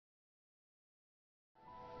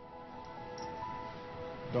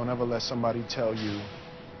Don't ever let somebody tell you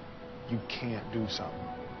you can't do something.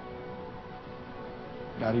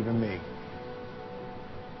 Not even me.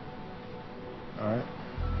 All right?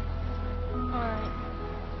 All right.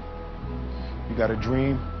 You got a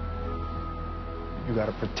dream, you got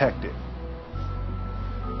to protect it.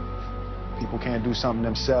 People can't do something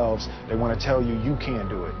themselves. They want to tell you you can't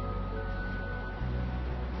do it.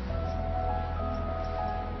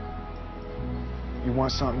 You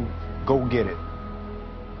want something, go get it.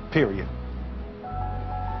 Period.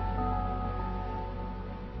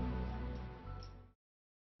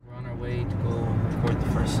 We're on our way to go record the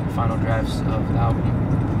first and final drafts of the album.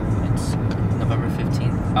 It's November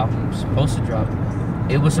 15th. Album's supposed to drop.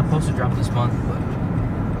 It was supposed to drop this month, but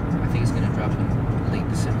I think it's gonna drop in late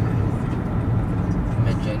December,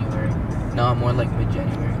 mid-January. No, more like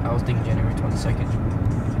mid-January. I was thinking January 22nd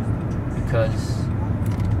because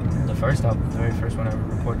the first album, the very first one I ever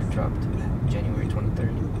recorded, dropped January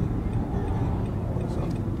 23rd. So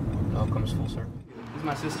it all comes full circle. This is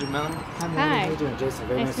my sister Melany. Hi, Melany. How you doing, Jason?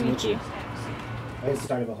 Very nice to meet you. It's the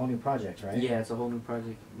start of a whole new project, right? Yeah, it's a whole new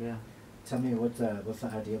project. Yeah. Tell me what's the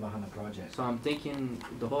idea behind the project? So I'm thinking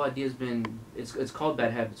the whole idea's been it's called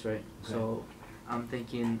Bad Habits, right? Okay. So I'm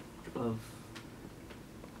thinking of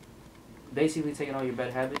basically taking all your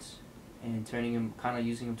bad habits and turning them, kind of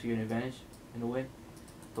using them to your advantage in a way,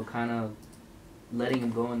 but kind of letting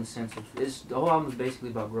them go in the sense of the whole album is basically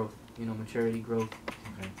about growth, you know, maturity, growth,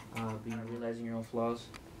 Okay. realizing your own flaws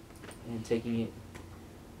and taking it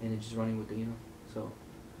and then just running with it, you know. So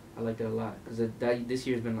I like that a lot because this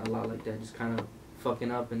year's been a lot like that, just kind of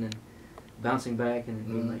fucking up and then bouncing back and then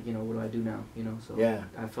being like, you know, what do I do now, you know? So yeah.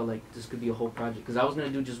 I felt like this could be a whole project because I was gonna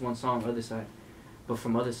do just one song, Other Side, but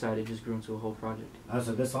from Other Side it just grew into a whole project. Oh,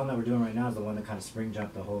 so this song that we're doing right now is the one that kind of spring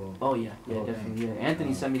jumped the whole. Oh yeah, whole definitely, thing. yeah.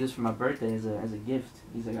 Anthony sent me this for my birthday as a gift.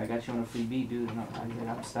 He's like, I got you on a free beat, dude, and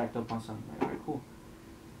I'm stacked up on something. Like, all right, cool.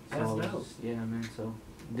 That's So dope. yeah, man. So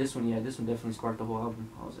this one definitely sparked the whole album.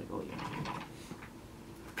 I was like, oh yeah.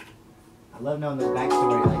 I love knowing the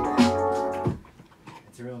backstory like that.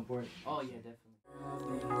 It's real important. Oh yeah, definitely. How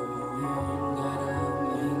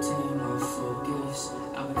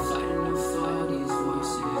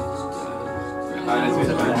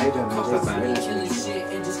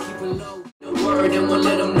you doing,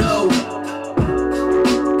 man?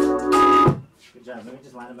 Good job. Let me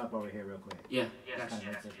just line them up over here real quick. Yeah.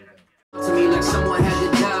 To me like someone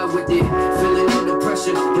had to die with it. Feeling under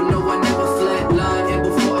pressure, but no, I never flatline. And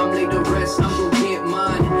before I'm laid to rest, I'm gonna get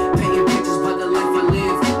mine. Painting pictures by the life I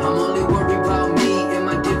live. I'm only worried about me and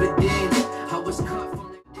my dividends. I was cut from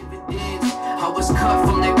the dividends. I was cut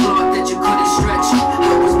from that cloth that you couldn't stretch.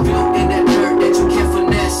 I was built in that dirt that you can't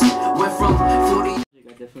finesse. Went from 40.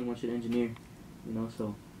 I definitely want you to engineer, you know,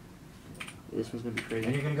 so this one's gonna be crazy.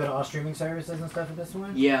 And you're gonna go to all streaming services and stuff for this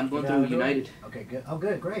one? Yeah, I'm going through United. Okay, good. Oh,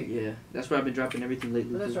 good, great. Yeah, that's where I've been dropping everything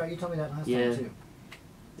lately. Oh, that's too. right. You told me that last Yeah. time too.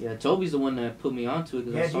 Yeah, Toby's the one that put me onto it.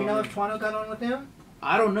 Yeah, do you know if Antwano got on with them?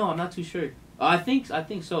 I don't know. I'm not too sure. I think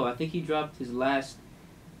so. I think he dropped his last,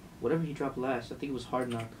 whatever he dropped last. I think it was Hard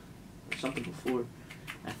Knock or something before.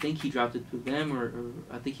 I think he dropped it with them, or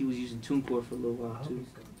I think he was using TuneCore for a little while too.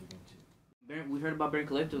 We heard about Barron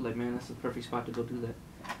Collective. Like, man, that's the perfect spot to go do that.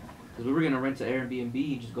 Because we were gonna rent an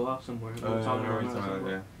Airbnb and just go out somewhere.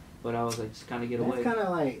 But I was like, just kind of get away. It's kind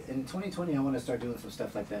of like, in 2020, I want to start doing some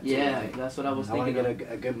stuff like that too. Yeah, like, that's what I was thinking. I want to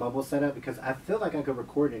get a good mobile setup because I feel like I could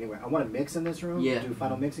record anywhere. I want to mix in this room, do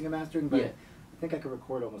final mixing and mastering, but I think I could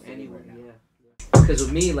record almost anywhere now. Yeah. Because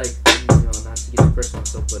with me, like, you know, not to get personal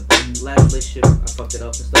stuff, but last relationship, I fucked it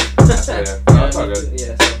up and stuff. That's all good.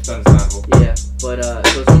 Yeah, it's understandable. Yeah, but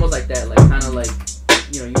so it's almost like that, like, kind of like,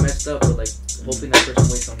 you know, you messed up, but like, hoping that person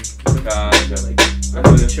waits on me. You know? Like,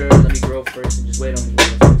 I'm mature, let me grow first and just wait on me. You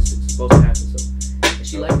know, it's supposed to happen, so. And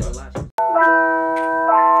she liked it a lot.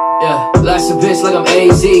 Yeah, life's a bitch like I'm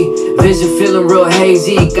AZ. Vision feeling real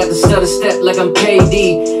hazy. Got the stutter step like I'm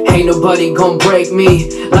KD. Ain't nobody gon' break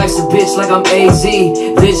me. Life's a bitch like I'm AZ.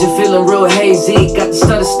 Vision feeling real hazy. Got the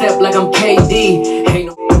stutter step like I'm KD. Ain't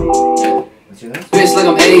no bitch like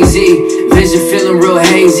I'm AZ. Vision feeling real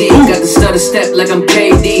hazy. Got the stutter step like I'm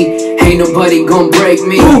KD. Ain't nobody gon' break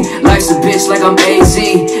me. Life's a bitch like I'm AZ.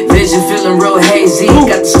 Vision feeling real hazy.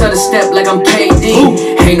 Got the stutter step like I'm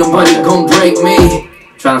KD. Ain't nobody gon' break me.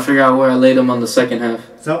 Trying to figure out where I laid them on the second half.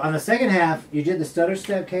 So on the second half, you did the stutter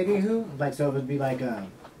step, KD who? Like, so it would be like, let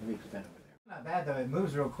me put that over there. Not bad though, it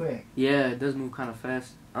moves real quick. Yeah, it does move kind of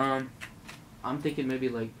fast. I'm thinking maybe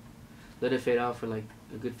like, let it fade out for like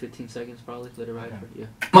a good 15 seconds probably. Let it ride for, yeah.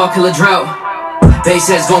 Mark killer drought. Bass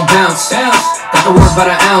heads gon' bounce. Got the work by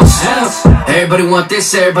the ounce. Everybody want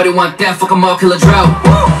this, everybody want that. Fuck a mark killer drought.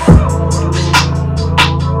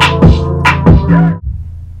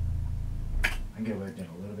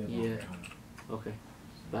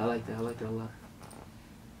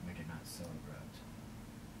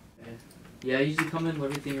 Yeah, I usually come in with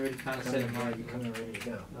everything already kind of set in mind. You come in ready to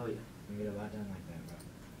go. Oh yeah. You get a lot done like that, bro.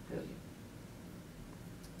 Hell yeah.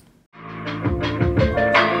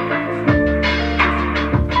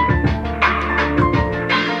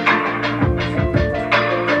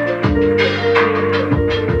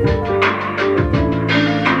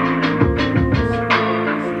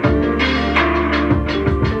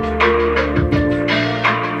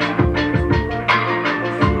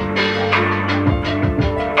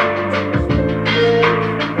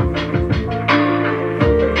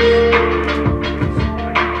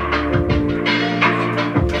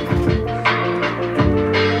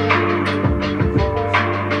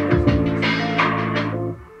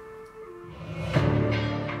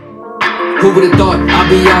 Who would've thought I'd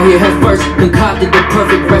be out here head first, concocted the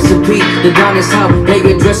perfect recipe. The honest how they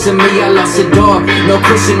addressing me, I lost a dog. No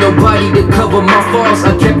cushion, nobody to cover my falls.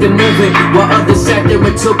 I kept it moving while others sat there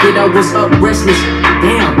and took it. I was up restless.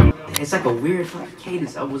 Damn, it's like a weird fucking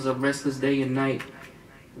cadence. I was up restless day and night.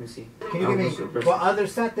 Let me see. Can you give me, while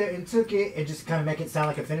others sat there and took it, and just kind of make it sound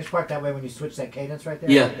like a finished part, that way when you switch that cadence right there?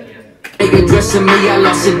 Yeah. They addressing me, I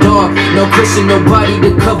lost a dog. No cushion, nobody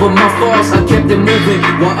to cover my falls. I kept it moving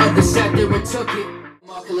while others sat there and took it.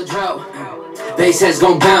 Killer drought. Bass heads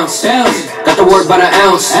gon' bounce. Got the work by the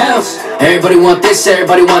ounce. Everybody want this,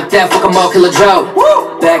 everybody want that. Fuck 'em all, kill a drought.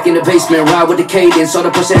 Back in the basement, ride with the cadence. All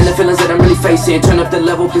the pressure and the feelings that I'm really facing. Turn up the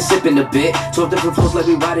level, been sipping a bit. 12 different flows like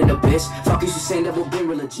we riding a bitch. Fuck you saying that we've been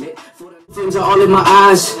real legit. Things are all in my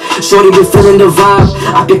eyes. Shorty been feeling the vibe.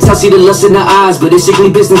 I can tell, see the lust in the eyes. But it's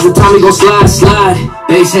strictly business, the time we gon' slide.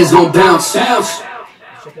 Bass heads gon' bounce.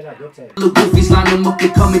 Little goofies line them up, they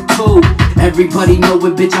coming too. Everybody know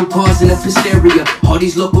it, bitch, I'm causing a hysteria. All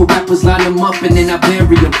these local rappers line them up and then I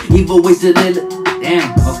bury them. Evil ways to live.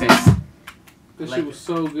 Damn, okay. This shit was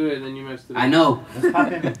so good, and then you messed it up. I know. Let's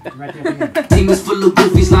pop in right there. Team is full of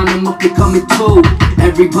goofies, line them up, they coming too.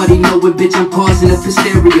 Everybody know it, bitch, I'm causing a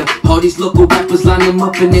hysteria. All these local rappers line them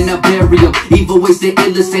up and then I bury them. Evil ways the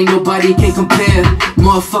illest, ain't nobody can compare.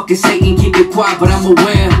 Motherfucking Satan, keep it quiet, but I'm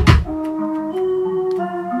aware.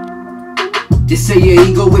 They say your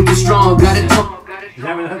ego way too strong, gotta talk. Is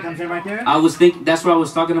that where the hook comes in right there? I was thinking, that's what I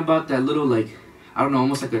was talking about, that little, like, I don't know,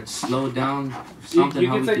 almost like a slow down something.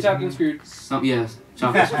 You can say chopped and screwed. Yeah,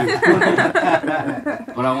 chopped and screwed.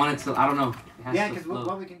 But I wanted to, I don't know. Yeah, because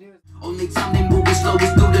what we can do is... Only time they moving slow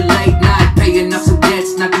is through the late night. Paying off some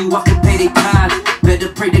debts, knock you off to pay their tithes.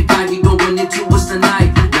 Better pray to God you don't run into us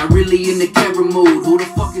tonight. Not really in the camera mood, who the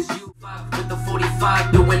fuck is you? With the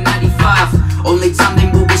 45 doing 95. Only time they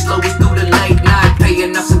moving slow is through the late night.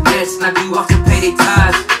 Paying off some debts, knock you off to pay their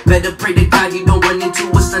tithes. Better pray to God you don't run into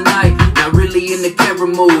us tonight. Not really in the camera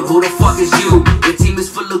mood, who the fuck is you? Your team is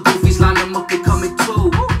full of goofies, line them up, they coming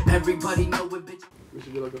too. Everybody know it, bitch. We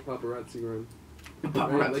should do like a paparazzi run.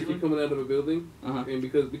 Paparazzi right? Like you're coming out of a building, and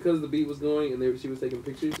because the beat was going and she was taking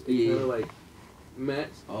pictures, it kind of like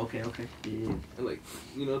matched. Oh, okay. Yeah. And like,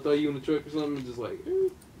 throw you in the truck or something, and just like.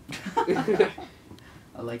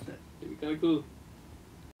 I like that. It'd be kind of cool.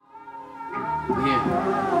 Yeah.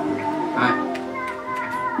 Alright.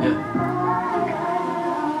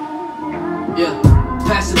 Yeah,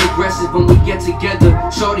 passive aggressive when we get together.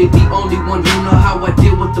 Shorty the only one who know how I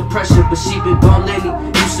deal with the pressure. But she been gone lately,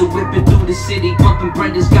 used to whipping through the city. Bumping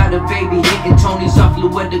Brenda's got a baby, hitting Tony's off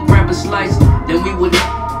Louetta, grab a slice. Then we would,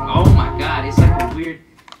 oh my god, it's like a weird,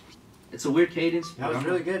 it's a weird cadence. That was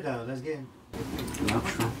really good though, let's get in. The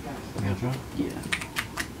outro. The outro? Yeah.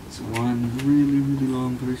 It's one really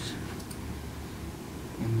long verse.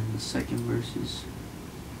 And then the second verse is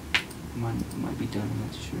might be done, I'm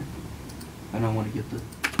not too sure. I don't want to get the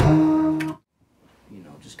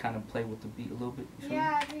just kind of play with the beat a little bit.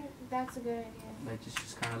 Yeah, I think that's a good idea. Like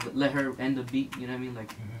just kind of let her end the beat, you know what I mean?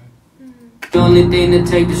 Like the only thing to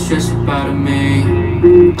take the stress up out of me.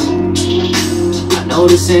 I know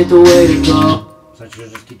this ain't the way to go. So she'll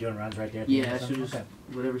just keep doing runs right there? Yeah, she'll just,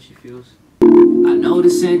 whatever she feels. I know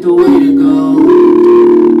this ain't the way to go.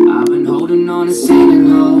 I've been holding on and saying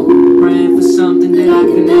low, praying for something that I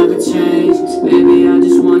can never change. Baby, I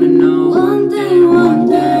just wanna know one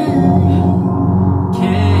day,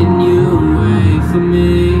 can you wait for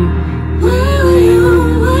me? Will you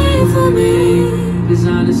wait for me? 'Cause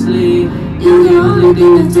honestly, you're the only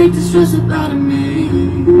thing that take the stress up out of me.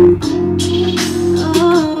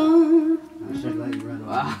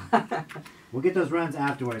 We'll get those runs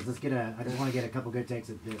afterwards. I just want to get a couple good takes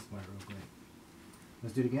at this part real quick.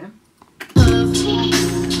 Let's do it again.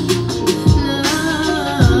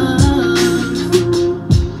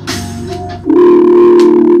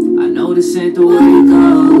 I know this ain't the way to go.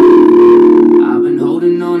 I've been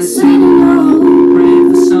holding on and saying low,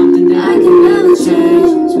 praying for something that I can never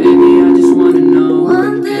change. Baby, I just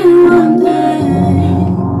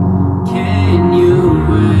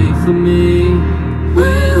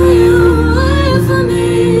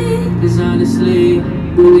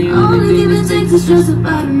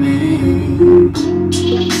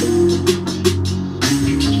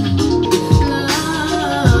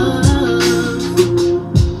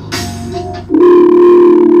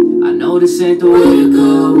ain't the way to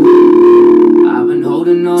go. I've been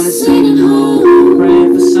holding on and singing home,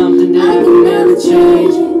 praying for something that will never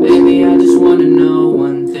change. Baby, I just wanna know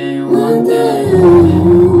one thing.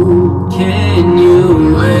 Can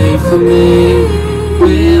you wait for me?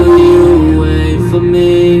 Will you wait for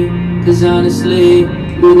me? Cause honestly,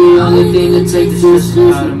 you're the only thing that takes the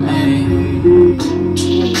stress out of me.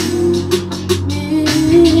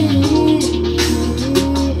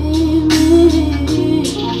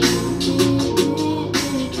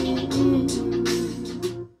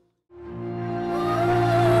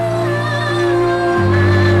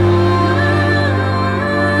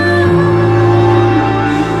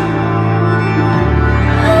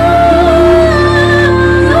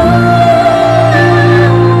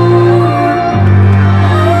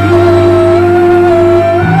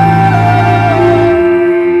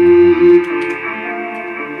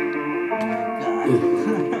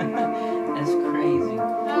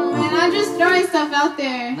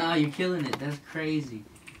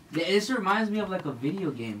 This reminds me of like a video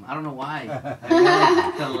game. I don't know why.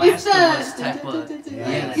 Like the Last of Us type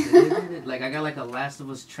of. Like I got like a Last of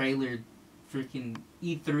Us trailer, freaking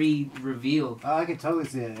E3 reveal. Oh, I can totally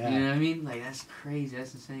see it. Yeah. You know what I mean? Like that's crazy.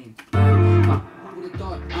 That's insane. Would've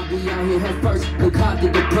thought I'd be out here head first,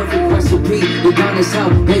 concocted the perfect recipe. The honest how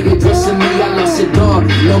they addressing me, I lost a dog.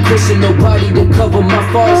 No cushion, nobody to cover my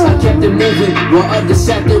faults. I kept it moving while others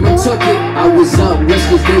sat there and took it. I was up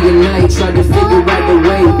restless day and night, tried to figure out the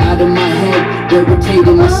way out of my head.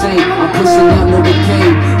 Barricading my saint, I'm pushing out no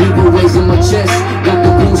pain. Evil ways in my chest, got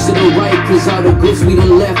the goons to the right, cause all the groups we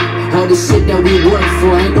done left. All the shit that we work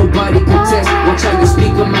for, ain't nobody contest. Watch how you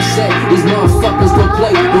speak on my set. These motherfuckers don't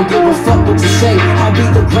play, don't give a fuck what you say. I'll be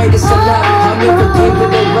the greatest alive, I'll never give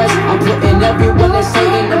it a rest. I'm putting everyone that's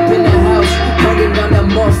hating up in the house, burning down that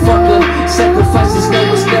motherfucker. Sacrifices, no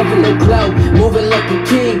one's never no clout. Moving like a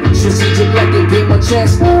king, strategic like a game of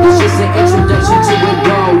chess. It's just an introduction to it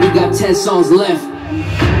all, we got 10 songs left.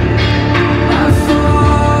 I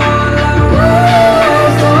fall, I rise,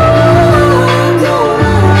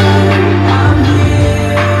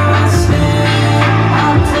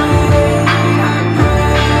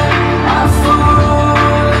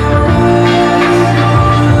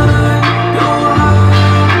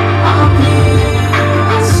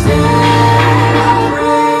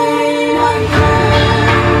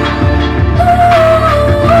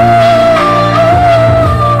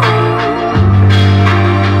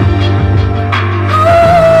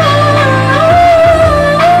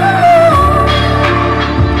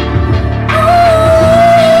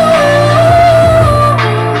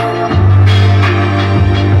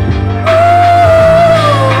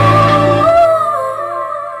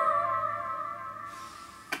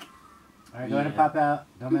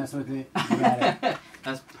 With it. You got it.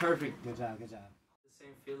 That's perfect. Good job, good job. The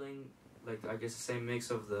same feeling, like I guess the same mix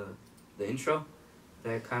of the intro,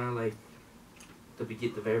 that kind of like the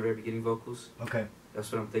very very beginning vocals. Okay.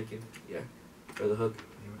 That's what I'm thinking. Yeah, for the hook.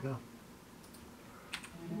 Here we go.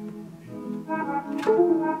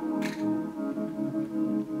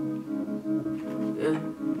 Yeah.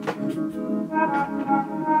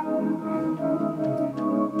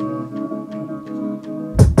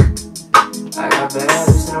 I got bad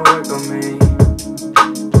habits that work on me.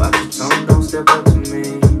 Watch your tone, don't step up to me.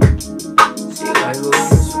 See like who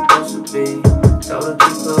you're supposed to be. Tell her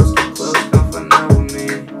keep close, come find out with me.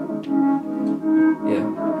 Yeah.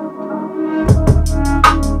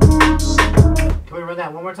 Can we run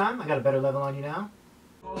that one more time? I got a better level on you now.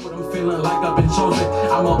 I'm feeling like I've been chosen.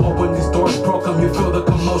 I'ma open these doors, bro, come you feel the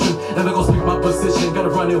commotion. Never gonna speak my position, gotta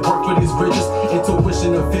run and work for these bridges.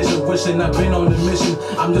 Intuition and vision, wishing I've been on the mission.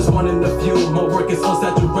 I'm just one in the few, my work is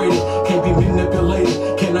unsaturated. Can't be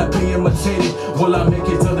manipulated, cannot be imitated. Will I make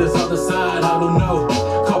it to this other side? I don't know.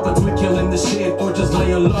 Caught between killing the shit or just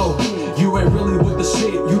laying low. You ain't really with the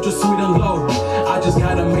shit, you just sweet and low. I just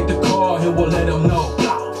gotta make the call and we'll let them know.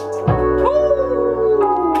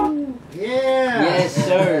 Yes,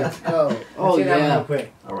 sir. Let's go. Oh, yeah. Real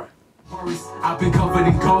quick. All right. I've been covered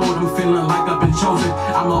in gold, I'm feeling like I've been chosen.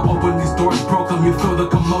 I'ma open these doors, bro, come you feel the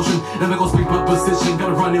commotion. Never gonna speak my position,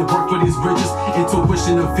 gotta run and work for these bridges.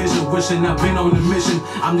 Intuition and vision, wishing I've been on the mission.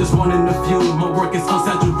 I'm just one in the few, my work is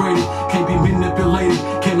unsaturated. Can't be manipulated,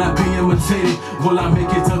 cannot be imitated. Will I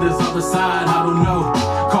make it to this other side? I don't know.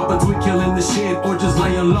 Caught between killing the shit or just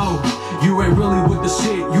laying low. You ain't really with the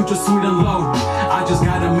shit, you just sweet and low. I just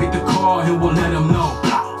gotta make the call and we'll let them know.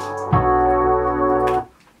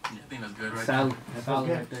 Solid. That sounds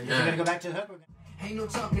good. You're gonna go back to the hook. Ain't no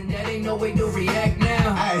talking, that ain't no way to react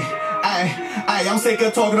now. I Ay, I'm sick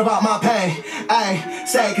of talking about my pain. Ay,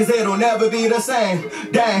 say, cause it'll never be the same.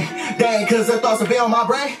 Dang, cause the thoughts will be on my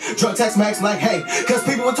brain. Drug text max like, hey. Cause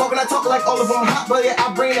people were talking, I talk like all of them hot, but yeah,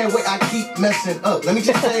 I bring that way, I keep messing up. Let me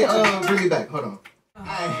just say, bring me back, hold on.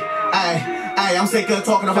 Ay, I'm sick of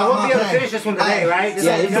talking about my pain. So we'll be able to finish this one today, right?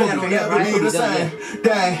 Yeah, it'll never be the same.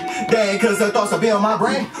 Dang, cause the thoughts will be on my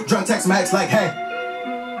brain. Drug text max like, hey.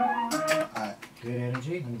 Good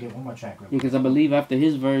energy. Let me get one more track. Yeah, because I believe after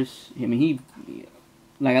his verse, I mean,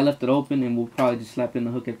 like I left it open and we'll probably just slap in the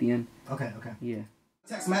hook at the end. Okay. Yeah.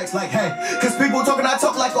 Text max like, hey, cause people talking, I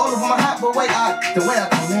talk like all of them are hot, but wait, the way I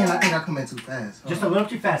come in, I think I come in too fast. Just a little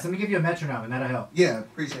too fast. Let me give you a metronome and that'll help. Yeah,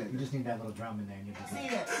 appreciate it. You just need that little drum in there. And you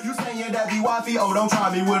saying that be wifey? Oh, don't try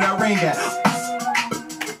me with a ring at.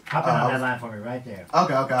 Hop on that line for me right there.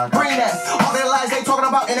 Okay. Bring that. All the lies they talking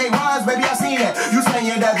about in they rhymes, baby, I seen that. You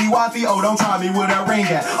saying that be wifey? Oh, don't try me with a ring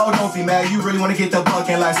at. Oh, don't be mad. You really want to get the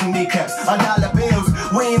buck and like some kneecaps. $1 bills.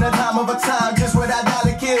 We ain't a time of a time just where that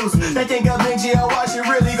dollar kills. They think a big GL watch it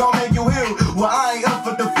really gon' make you heal. Well, I ain't up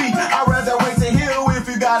for defeat. I'd rather wait to heal if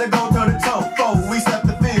you gotta go to the toe. Before we step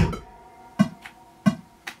the field.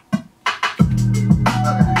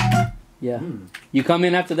 Okay. Yeah. You come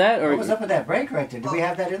in after that, or what was up with that break right there? Did we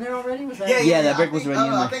have that in there already? Was that yeah, that break was already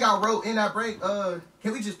in there. I think I wrote in that break.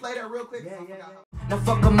 Can we just play that real quick? Yeah. Now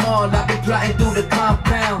fuck them all, I've been plotting through the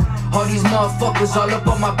compound. All these motherfuckers all up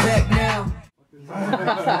on my back now.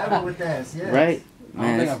 With this, yeah. Right. I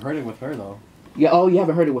don't think I've heard it with her though. Yeah. Oh, you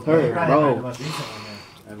haven't heard it with her, bro. I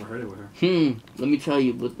haven't heard it with her. Let me tell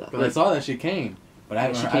you, I saw that she came. But I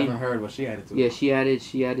haven't heard what she added to it. Yeah,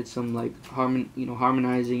 she added some like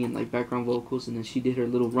harmonizing and like background vocals, and then she did her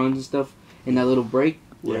little runs and stuff in that little break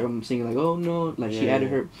where I'm singing like, oh no, like she added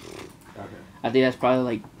her. Okay. I think that's probably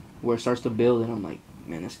like where it starts to build, and I'm like,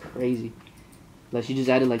 man, that's crazy. Like she just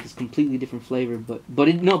added like this completely different flavor, but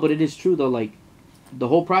it is true though. Like the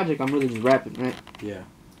whole project, I'm really just rapping, right? Yeah.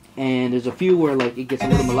 And there's a few where like it gets a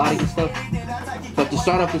little melodic and stuff, but to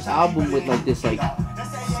start off this album with like this like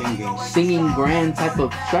singing grand type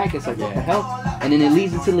of track, it's like what the hell, and then it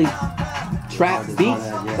leads into like trap beats.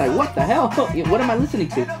 It's like what the hell? What am I listening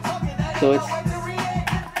to? So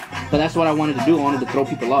but that's what I wanted to do. I wanted to throw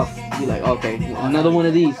people off. Be like, okay, another one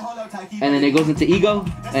of these, and then it goes into ego,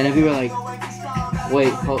 and then people are like,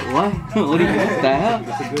 wait, what? What the hell?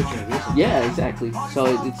 It's a good transition. Yeah, exactly. So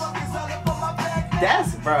it's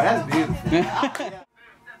that's beautiful.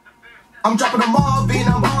 I'm dropping them all, being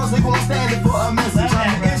on balls, leaving one standing for a message.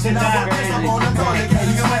 I'm itching, I'm on the toilet, can't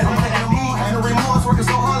you sweat? I'm taking a move, and the remorse, working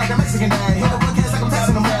so hard like a Mexican dad. Hit up with kids like I'm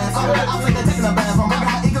texting them back. I'm taking a bath, I'm bringing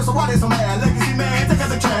my ego, so why they so mad? Legacy man, take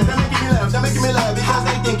out the trash, they're making me laugh, because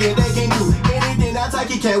they thinking they can do anything that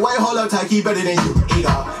Tyki can't. Wait, hold up, Tyki better than you,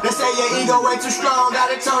 ego. They say your ego way too strong,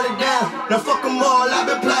 gotta tone it down. Now fuck them all, I've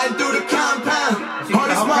been plotting through the compound. All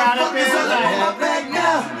these motherfuckers all up on my back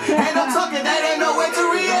now. Ain't no talking, they ain't no way to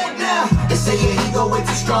react now. They say your ego way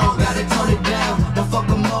too strong, gotta tone it down. Now fuck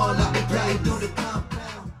them all, I've been plotting through the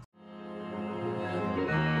compound.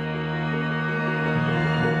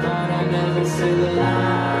 Thought I never said a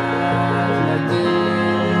lie like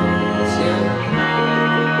this, yeah.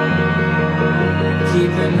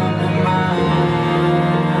 Keeping up in mind,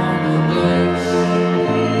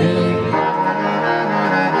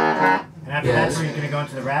 and after that, so you're gonna go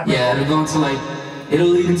into the rap? Yeah, it'll go into like, it'll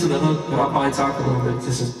lead into the hook, but I'll probably talk a little bit.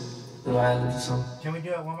 This is the ad-libs or something. Can we do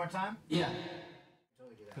it one more time? Yeah.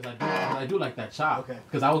 Because I do like that chop. Okay.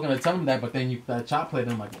 Because I was going to tell him that, but then that chop played,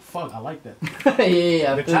 and I'm like, well, fuck, I like that.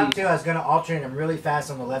 yeah. The chop too, I was going to alternate them really fast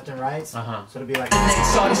on the left and right. Uh-huh. So it'll be like...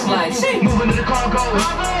 Next artist like, moving to the cargo,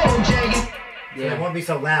 yeah. So it won't be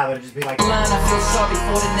so loud, it'll just be like... Line, I feel sorry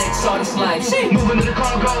for the next artist like, moving to the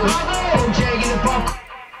cargo,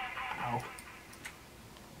 Ow.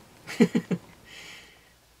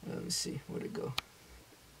 Let me see, where'd it go?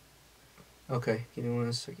 Okay, give me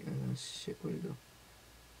 1 second. Shit, where'd it go?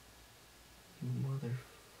 Mother.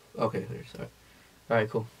 Okay, there. Sorry. All right,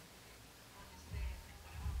 cool.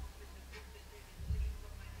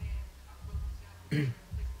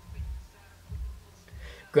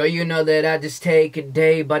 Girl, you know that I just take it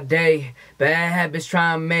day by day. Bad habits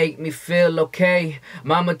try and make me feel okay.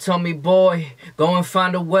 Mama told me, boy, go and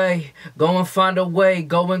find a way. Go and find a way.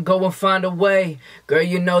 Go and find a way. Girl,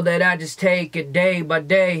 you know that I just take it day by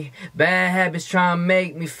day. Bad habits try and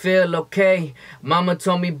make me feel okay. Mama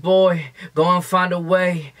told me, boy, go and find a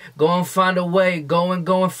way. Go and find a way. Go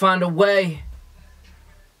and find a way.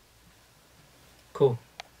 Cool.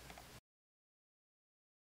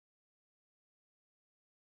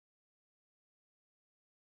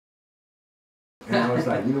 And I was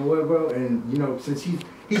like, you know what, bro? And, you know, since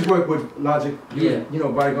he's worked with Logic, Yeah. you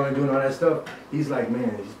know, Bodyguard doing all that stuff. He's like,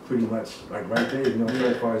 man, he's pretty much like right there, you know,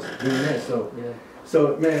 as far as doing that. So,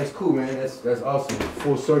 so man, it's cool, man. That's awesome.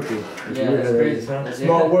 Full circle. Yeah, that's crazy.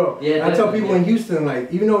 Small world. Yeah, I tell people in Houston, like,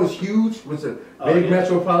 even though it's huge, it's a big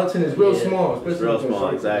metropolitan, it's real small. Especially it's real small,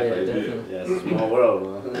 exactly. Yeah, it's a small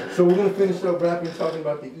world. So we're gonna finish up rapping, talking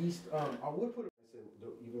about the East. I would put it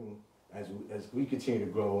even as we continue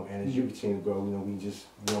to grow and as you continue to grow, you know, we just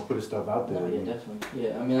put stuff out there. Yeah, definitely.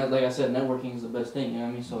 Yeah, I mean, like I said, networking is the best thing. You know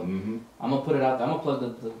what I mean? So I'm gonna put it out there. I'm gonna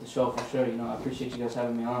plug the show for sure. You know, I appreciate you guys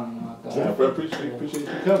having me on. You know, I appreciate you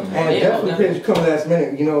coming. And definitely couldn't come last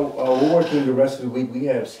minute. You know, we're working the rest of the week. We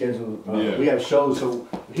have scheduled. We have shows. So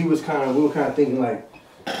we were kind of thinking like,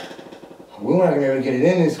 we're not gonna be able to get it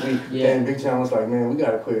in this week. And Big John was like, man, we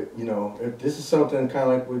gotta quit. You know, if this is something kind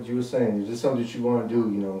of like what you were saying. Is this something that you want to do?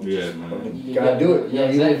 You know, you gotta do it. You know,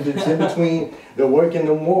 even if it's in between the work and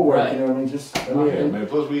the more work. You know what I mean? Just man.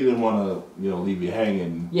 Plus, we didn't want to, leave you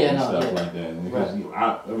hanging and stuff like that. Because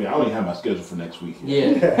I don't even have my schedule for next week.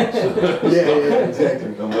 Exactly.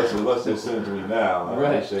 Unless they send it to me now,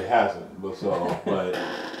 which it hasn't. But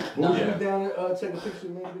we'll be down and take a picture,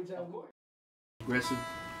 man. Big John. Aggressive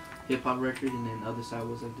hip-hop record, and then the other side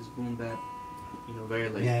was like this boom bap, very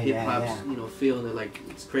like hip-hop feel that, like,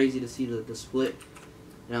 it's crazy to see the split.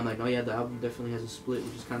 And I'm like, oh yeah, the album definitely has a split,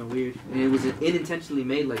 which is kind of weird, and it was unintentionally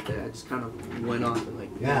made like that. I just kind of went off and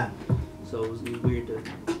like so it was weird to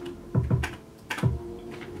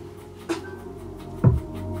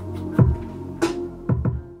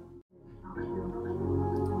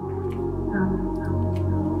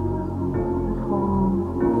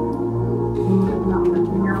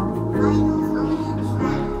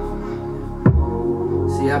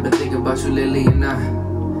I've been thinking about you lately and I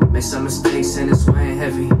made some mistakes and it's weighing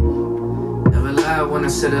heavy. Never lied when I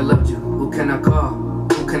said I loved you. Who can I call?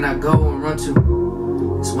 Who can I go and run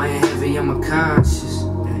to? It's weighing heavy on my conscience.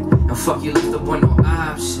 And fuck you left up on no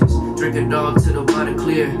options. Drink a dog till the water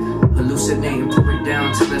clear. Hallucinate and pour it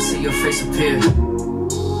down till I see your face appear.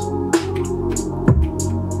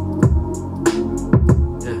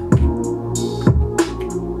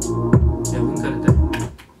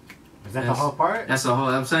 Is that the whole part? That's the whole.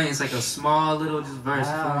 I'm saying it's like a small little just verse.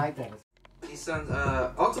 I like that. These songs,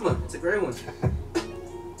 Ultima. It's a great one.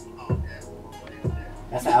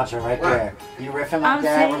 That's the outro right there. You riffing like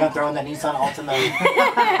that, we're gonna throw in the Nissan Altima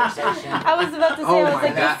conversation. I was about to say, I was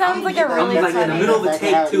like, this sounds like a really I'm like in the middle of the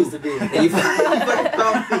take too. And you fucking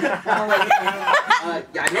found me. I'm like,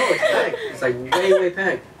 yeah, I know it's packed. It's like way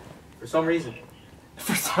packed. For some reason.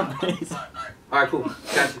 Alright, cool.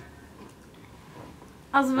 Got you.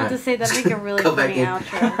 I was about to say that'd make a really funny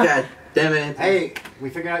outro. God damn it. Hey, we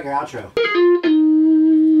figured out your outro.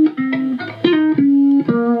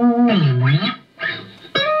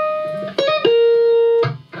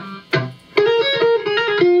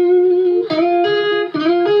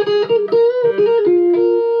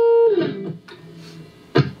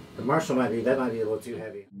 The Marshall might be a little too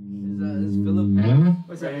heavy. Is Phillip?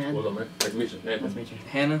 What's that, man? Hold on, man. Nice to meet you. Nice to meet you.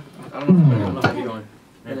 Hannah? I don't know how you're going.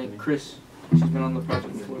 And then Chris. She's been on the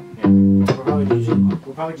project before.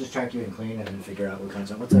 We'll probably just track you in clean and then figure out what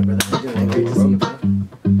content. What's up, brother? How you doing? Great to see you, bro.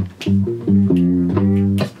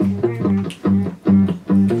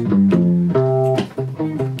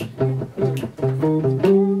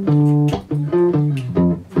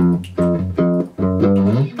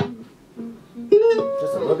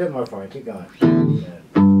 Just a little bit more for me. Keep going.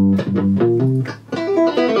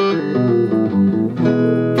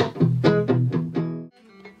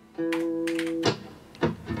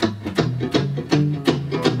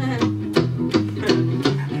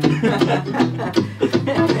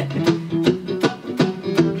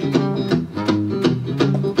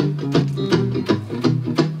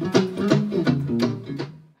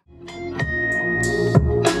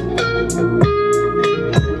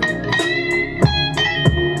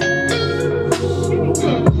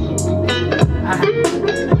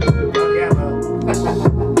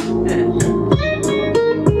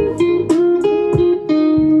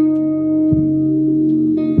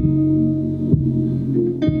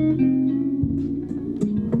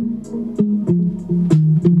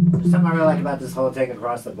 This whole take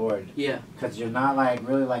across the board. Yeah. Because you're not like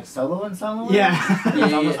really like soloing. Yeah.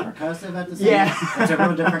 It's almost percussive at the same time. It's a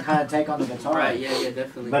real different kind of take on the guitar. Right, yeah,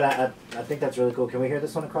 definitely. But I think that's really cool. Can we hear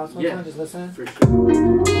this one across one time? Just listen? For sure.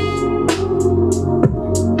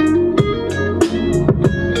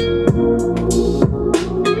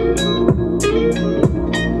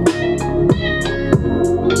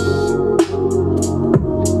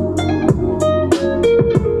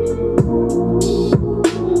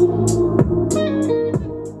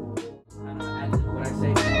 When I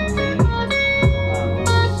say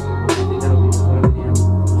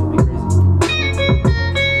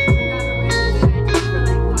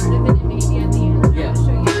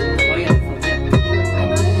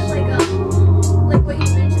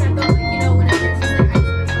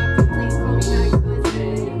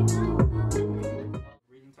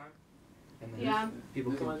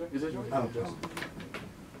Is that yours?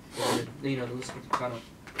 Oh, you know, the listener kind of.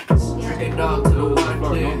 Drinking dog to the water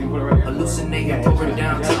clear. Hallucinating, pour it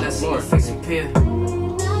down till I see your face appear.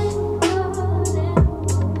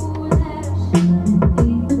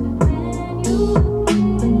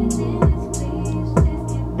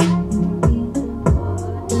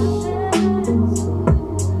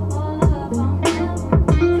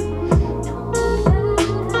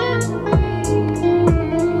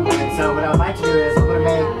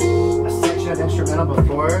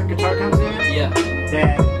 Before guitar comes in,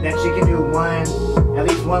 that she can do at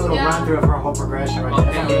least one little run through of her whole progression right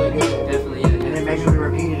there. That's really good. Definitely, And then maybe we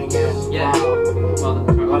repeat it again.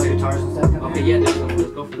 While the guitars and stuff come in. Okay, yeah, definitely.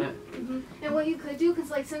 Let's go for that. And what you could do,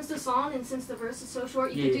 because like since the song and since the verse is so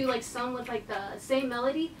short, you could do like some with like the same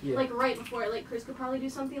melody, like right before it. Like Chris could probably do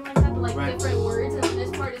something like that, but like different words. And then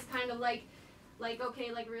this part is kind of like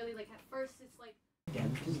okay, like really like at first it's like.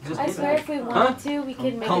 I swear if we wanted to, we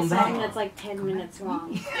could make a song that's like 10 minutes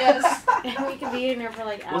long. Yes. And we could be in there for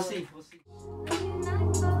like hours. We'll see.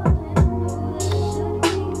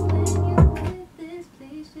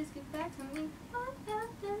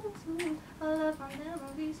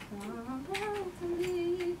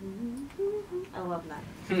 I love that.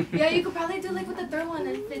 Yeah, you could probably do like with the third one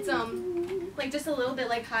if it's like just a little bit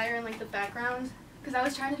like higher in like the background. Because I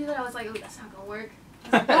was trying to do that, I was like, oh, that's not gonna work.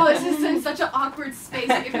 Oh, it's just in such an awkward space.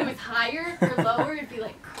 Like if it was higher or lower, it'd be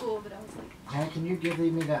like cool. But I was like, man, can you give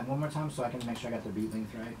me that one more time so I can make sure I got the beat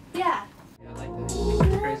length right? Yeah. Yeah, I like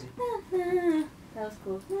that. Crazy. That was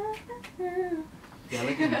cool. Yeah, I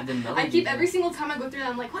like the melody. I keep every single time I go through that,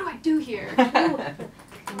 I'm like, what do I do here? I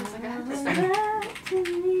was like, I have to start.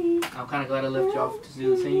 I'm kind of glad I left you off to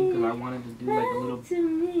do the singing because I wanted to do like a little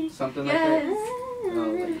something like that.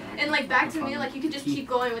 And like back to me, like you could just keep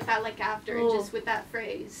going with that like after and just with that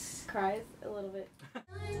phrase. Cries a little bit.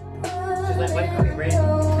 Just like what could be raised.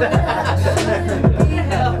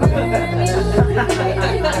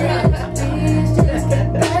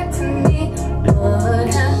 Back to me, what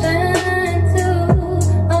happened to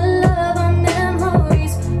our love, our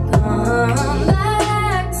memories? Come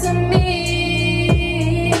back to me.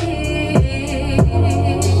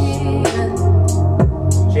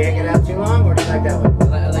 Should I get out too long, or do you like that one? I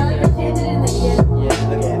like that.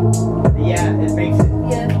 Yeah, it makes it.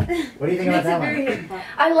 What do you think about that one?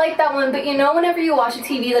 I like that one, but you know whenever you watch a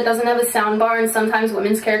TV that doesn't have a sound bar and sometimes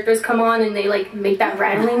women's characters come on and they like make that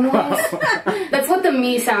rattling noise? That's what the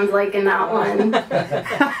me sounds like in that one.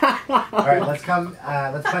 Alright, let's punch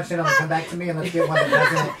it on the come back to me and let's get one that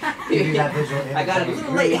doesn't give you that visual image. I got it a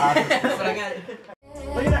little late, but I got it.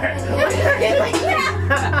 Look at her!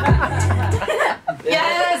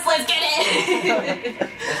 Yes, let's get it!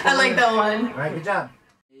 I like that one. Alright, good job.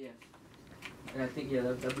 And I think,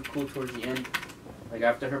 that'd be cool towards the end. Like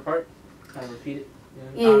after her part, kind of repeat it. You know?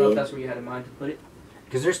 I don't know if that's where you had in mind to put it.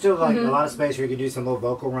 Because there's still like a lot of space where you can do some little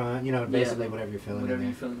vocal run, you know, basically whatever you're feeling. Whatever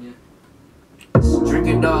you're feeling,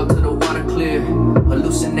 Drinking dog to the water clear.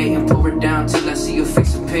 Hallucinating, pour it down till I see your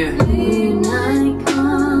face appear. Late night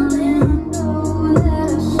calling, know that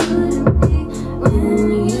I shouldn't be.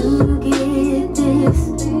 When you get this,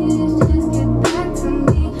 please just get back to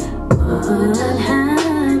me. What happened?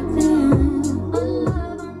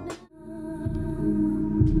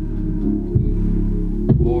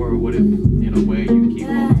 Or what if, in a way, you keep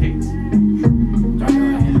all takes?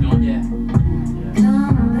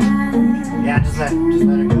 Yeah, just let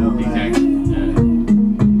her go. Exactly.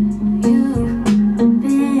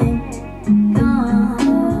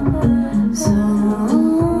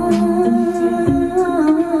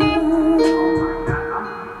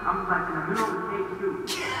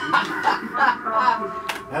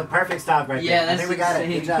 That's perfect stop right there. I think we got it.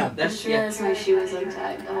 Good job. That's my shoe was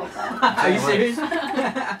untied the whole time. Are you serious?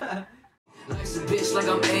 Life's a bitch like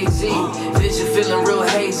I'm AZ. Vision feeling real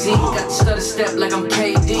hazy. Got the stutter step like I'm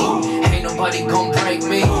KD. Ain't nobody gon' break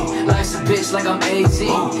me. Life's a bitch like I'm AZ.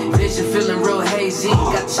 Vision feeling real hazy.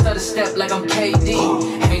 Got the stutter step like I'm KD.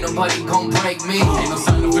 Ain't nobody gon' break me. Ain't no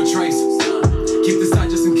sign of a trace. Keep this side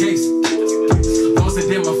just in case. Lost it,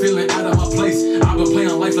 damn, I'm feeling out of my place. I've been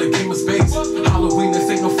playing life like game of spades. Halloween, this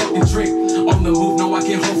ain't no fucking trick. On the move, no, I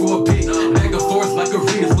can't hold for a bit. Back and forth like a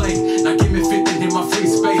relay. Now give me 50 in my free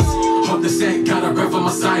space. Hope the set got a breath on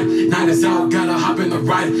my side. Night is out, gotta hop in the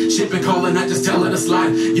ride. Shipping calling, I just tell her to slide.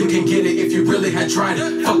 You can get it if you really had tried.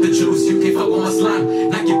 Fuck the juice, you can't fuck with my slime.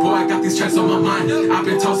 Nike boy, I got these tracks on my mind. I've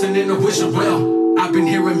been tossing in a wish you well. I've been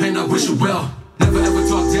hearing, man, I wish you well. Never ever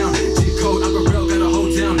talk down. G-code, I'm a real, gotta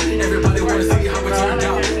hold down. Everybody wanna see how it turned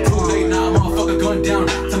out. Too late now, motherfucker gun down.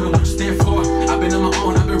 Tell me what you stand for. I've been on my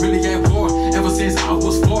own, I've been really at war. Ever since I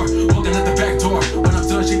was 4, walking out the back door. When I'm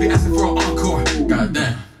done, she be asking for an encore.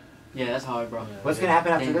 Goddamn. Yeah, that's hard, bro. What's gonna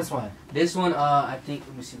happen after this one? This one, I think.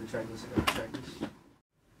 Let me see the track list. I got the track list.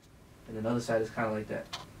 And then the other side is kind of like that.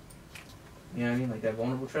 You know what I mean? Like that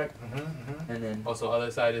vulnerable track. And then also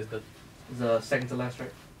other side is the second to last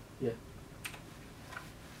track. Yeah.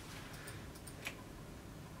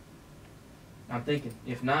 I'm thinking.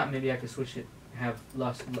 If not, maybe I could switch it. Have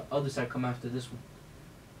the other side come after this one.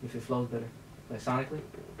 If it flows better, like sonically.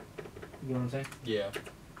 You know what I'm saying? Yeah.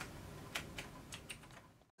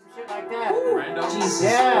 Shit like that.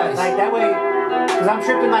 Yeah, like that way. Cause I'm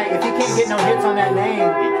tripping. Like if he can't get no hits on that name,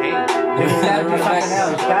 he can't. Then he's gotta do something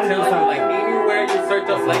else. He's gotta do something. Like anywhere you search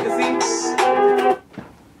up Legaci.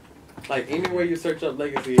 Like anywhere you search up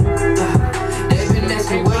Legaci. They've been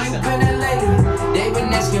asking where you been at lately. They've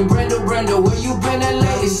been asking Brenda, where you been at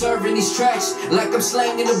lately? Serving these tracks like I'm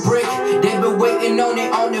slanging a brick. They've been waiting on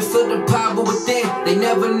it for the power within. They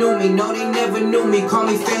never knew me, no, they never knew me. Call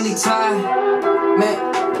me family tie,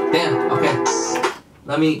 man. Damn. Okay.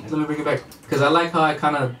 Let me bring it back because I like how I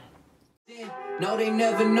kind of. No, they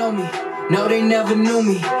never know me. No, they never knew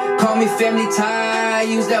me. Call me family tie.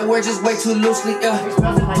 Use that word just way too loosely.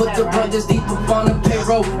 Put the brothers deep up on the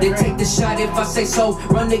payroll. They take the shot if I say so.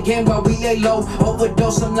 Run the game while we lay low.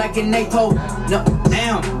 Overdose them like an APO. No,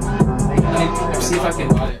 damn. Let me see if I can.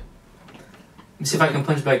 Let me see if I can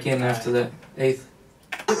punch back in after that 8th.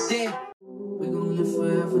 We gon' live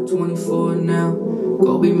forever 24 now.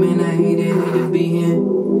 Kobe man, I hate to be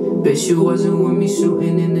him. Bet you wasn't with me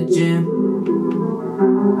shooting in the gym.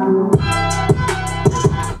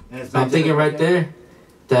 I'm thinking right there,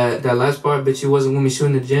 that last part, bet you wasn't with me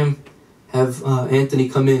shooting in the gym. Have Anthony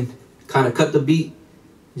come in, kind of cut the beat,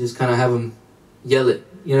 just kind of have him yell it.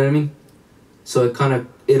 You know what I mean? So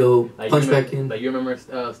it'll like punch back in. Like you remember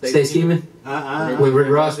Stay Scheming? With Rick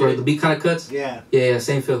Ross, where the beat kind of cuts? Yeah. Yeah,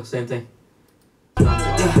 same feel, same thing.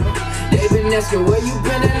 They've been asking where you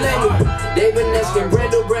been at lately. They've been asking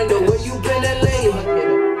Brenda, where you been at lately.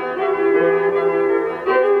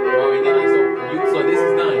 So this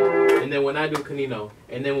is done, and then when I do Canino,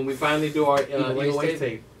 and then when we finally do our Waste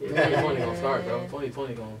tape, 2020 gonna start, bro.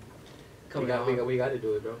 2020 gonna. We got to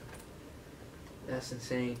do it, bro. That's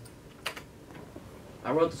insane.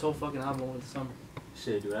 I wrote this whole fucking album over the summer.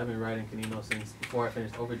 Shit, dude, I've been writing Canino since before I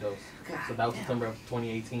finished Overdose. God, so that was September of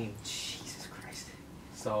 2018. Jesus Christ.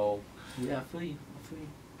 So yeah, I feel you.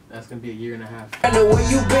 That's gonna be a year and a half. I know where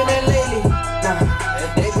you been at lately. Nah,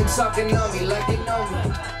 they've been talking on me like they know me.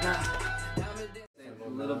 Nah. A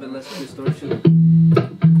little bit less distortion.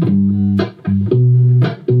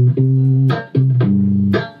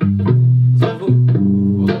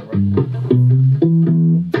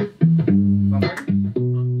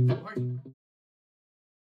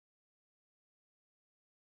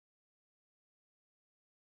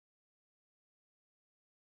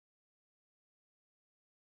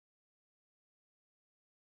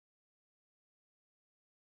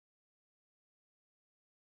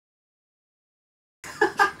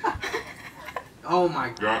 Oh my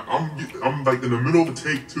God! I'm like in the middle of a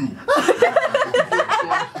take 2.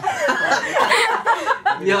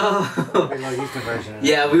 Yo.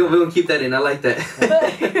 Yeah, we gonna keep that in. I like that.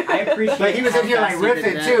 I appreciate. Like he was in here like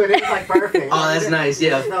riffing too, and it was like perfect. Oh, that's nice. Yeah.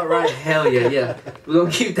 That's not right. Hell yeah, yeah. We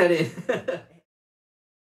gonna keep that in.